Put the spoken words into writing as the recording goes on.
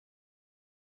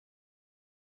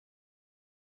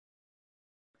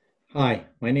Hi,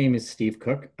 my name is Steve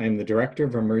Cook. I'm the Director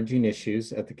of Emerging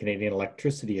Issues at the Canadian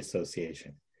Electricity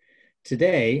Association.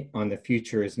 Today, on the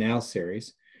Future is Now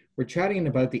series, we're chatting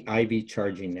about the IV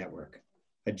Charging Network,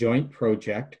 a joint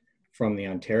project from the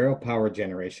Ontario Power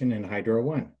Generation and Hydro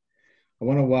One. I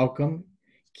want to welcome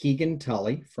Keegan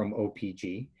Tully from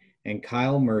OPG and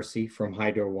Kyle Mercy from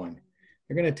Hydro One.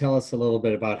 They're going to tell us a little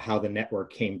bit about how the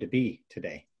network came to be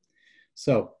today.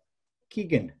 So,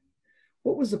 Keegan,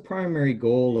 what was the primary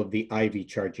goal of the IV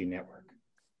charging network?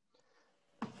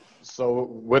 So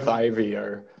with Ivy,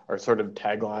 our sort of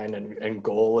tagline and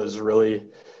goal is really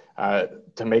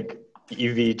to make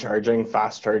EV charging,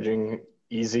 fast charging,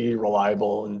 easy,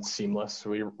 reliable, and seamless.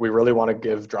 We really want to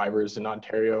give drivers in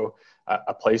Ontario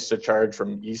a place to charge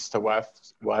from east to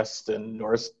west and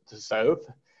north to south,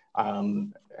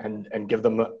 and give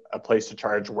them a place to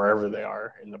charge wherever they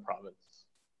are in the province.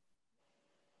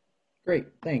 Great,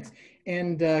 thanks.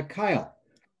 And Kyle,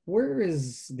 where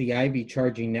is the IV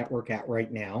charging network at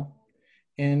right now?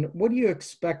 And what do you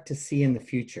expect to see in the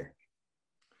future?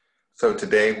 So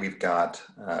today we've got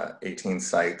 18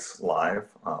 sites live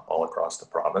all across the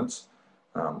province,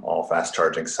 all fast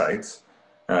charging sites.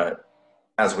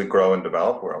 As we grow and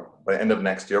develop, by the end of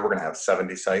next year, we're going to have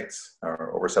 70 sites,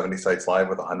 or over 70 sites live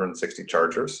with 160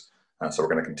 chargers. So we're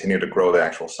going to continue to grow the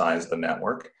actual size of the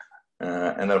network.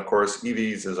 And then of course,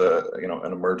 EVs is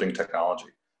an emerging technology.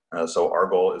 So our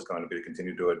goal is going to be to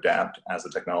continue to adapt as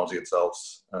the technology itself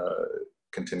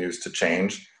continues to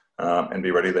change, and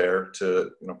be ready there to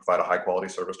provide a high quality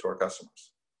service to our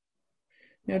customers.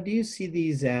 Now, do you see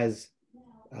these as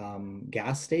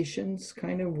gas stations,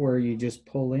 kind of where you just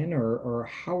pull in, or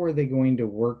how are they going to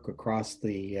work across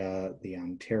the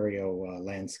Ontario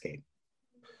landscape?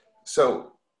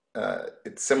 So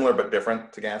it's similar but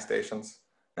different to gas stations.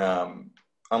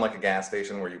 Unlike a gas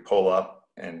station where you pull up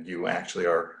and you actually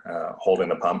are holding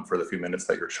the pump for the few minutes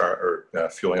that you're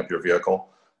fueling up your vehicle.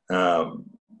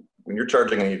 When you're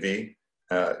charging an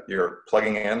EV, you're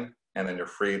plugging in and then you're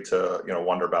free to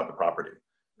wander about the property.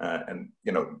 And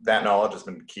that knowledge has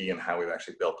been key in how we've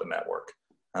actually built the network.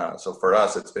 So for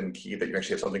us, it's been key that you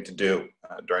actually have something to do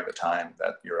during the time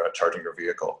that you're charging your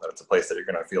vehicle, that it's a place that you're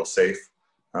going to feel safe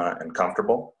and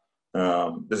comfortable.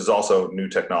 This is also new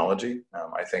technology.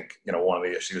 I think one of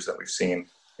the issues that we've seen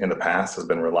in the past has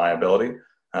been reliability.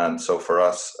 And so for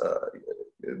us,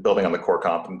 building on the core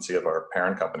competency of our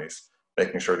parent companies,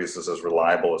 making sure this is as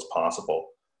reliable as possible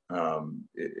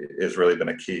has really been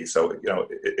a key. So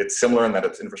it's similar in that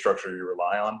it's infrastructure you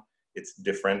rely on. It's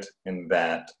different in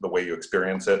that the way you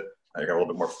experience it, you got a little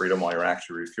bit more freedom while you're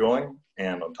actually refueling.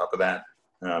 And on top of that,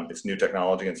 it's new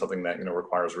technology and something that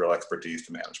requires real expertise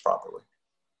to manage properly.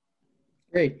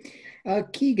 Great.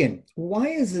 Keegan, why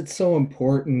is it so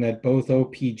important that both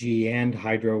OPG and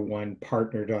Hydro One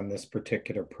partnered on this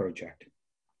particular project?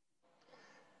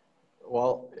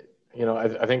 Well,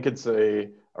 I think it's a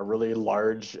really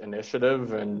large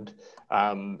initiative, and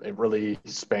it really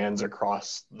spans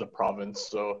across the province.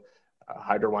 So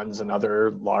Hydro One's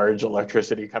another large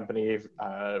electricity company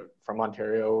from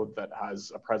Ontario that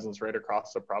has a presence right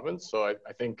across the province. So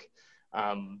I think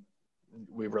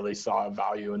we really saw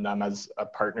value in them as a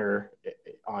partner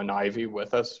on Ivy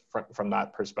with us from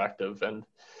that perspective. And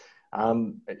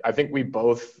I think we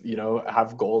both,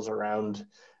 have goals around,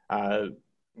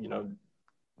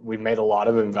 we've made a lot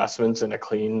of investments in a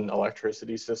clean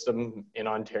electricity system in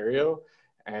Ontario,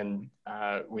 and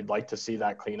we'd like to see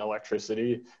that clean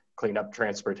electricity clean up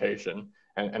transportation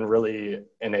and really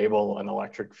enable an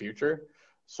electric future.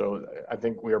 So I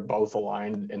think we are both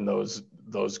aligned in those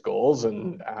goals,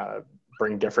 and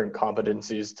bring different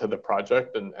competencies to the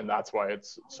project, and that's why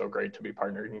it's so great to be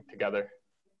partnering together.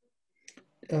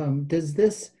 Does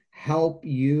this help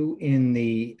you in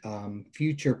the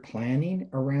future planning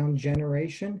around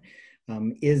generation?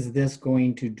 Is this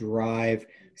going to drive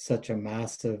such a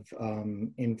massive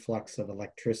influx of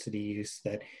electricity use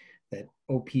that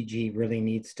OPG really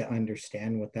needs to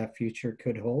understand what that future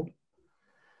could hold?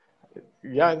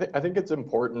 Yeah, I think it's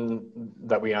important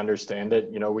that we understand it.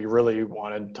 We really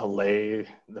wanted to lay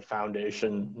the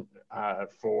foundation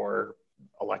for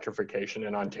electrification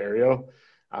in Ontario.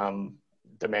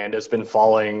 Demand has been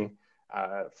falling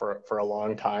for a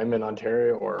long time in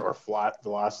Ontario, or flat the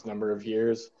last number of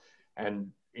years.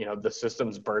 And, the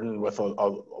system's burdened with a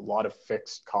lot of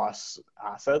fixed cost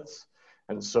assets.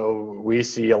 And so we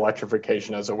see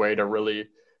electrification as a way to really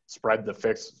spread the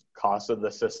fixed cost of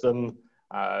the system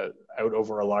out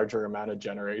over a larger amount of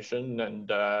generation,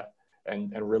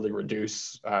 and really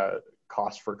reduce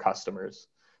cost for customers.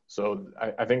 So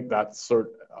I think that's a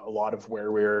lot of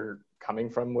where we're coming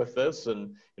from with this,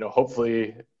 and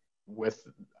hopefully with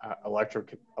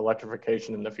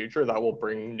electrification in the future, that will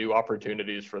bring new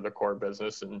opportunities for the core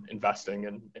business and investing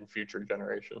in future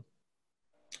generation.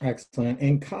 Excellent.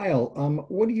 And Kyle,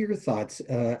 what are your thoughts?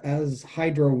 As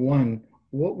Hydro One,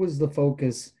 what was the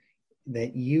focus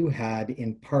that you had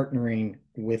in partnering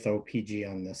with OPG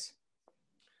on this?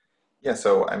 Yeah,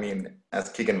 so I mean, as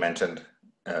Keegan mentioned,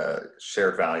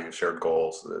 shared values, shared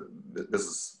goals. This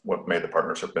is what made the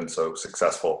partnership been so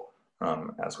successful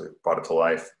as we brought it to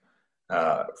life.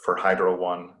 For Hydro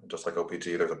One, just like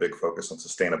OPG, there's a big focus on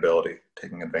sustainability,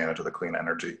 taking advantage of the clean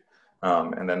energy.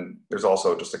 And then there's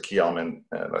also just a key element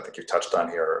that I think you touched on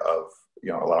here of,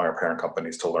 allowing our parent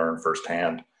companies to learn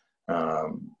firsthand.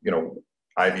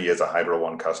 IV is a Hydro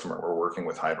One customer. We're working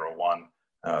with Hydro One,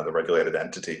 the regulated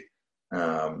entity,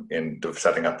 in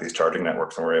setting up these charging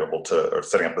networks, and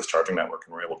setting up this charging network,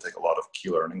 and we're able to take a lot of key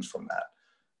learnings from that.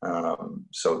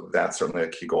 So that's certainly a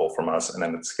key goal from us. And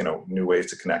then it's, new ways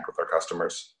to connect with our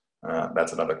customers.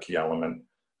 That's another key element.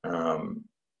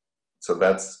 So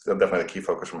that's definitely the key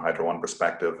focus from Hydro One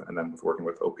perspective. And then with working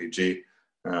with OPG,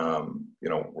 I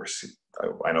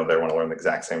know they want to learn the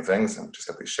exact same things, and just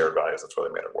got these shared values. That's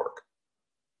really made it work.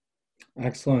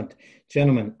 Excellent.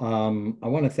 Gentlemen, I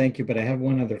want to thank you, but I have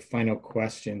one other final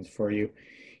question for you.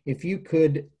 If you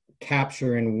could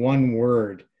capture in one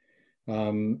word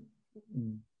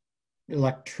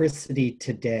electricity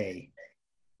today,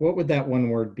 what would that one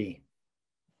word be?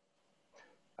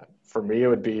 For me, it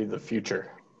would be the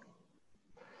future.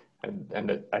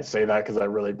 And I say that because I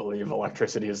really believe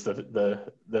electricity is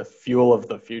the fuel of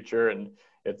the future, and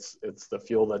it's the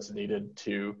fuel that's needed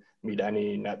to meet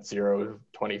any net zero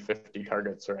 2050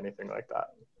 targets or anything like that.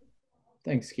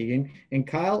 Thanks, Keegan. And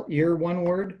Kyle, your one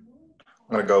word?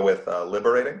 I'm going to go with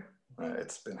liberating.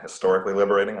 It's been historically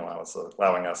liberating,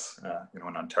 allowing us, in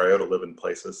Ontario, to live in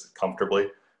places comfortably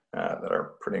that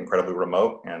are pretty incredibly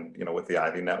remote. And with the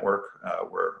IV network,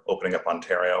 we're opening up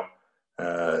Ontario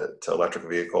to electric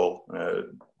vehicle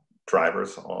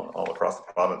drivers all across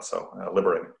the province. So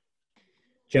liberating.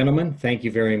 Gentlemen, thank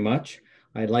you very much.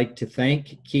 I'd like to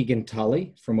thank Keegan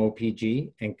Tully from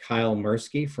OPG and Kyle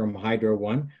Mirsky from Hydro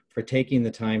One for taking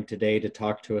the time today to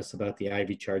talk to us about the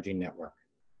IV charging network.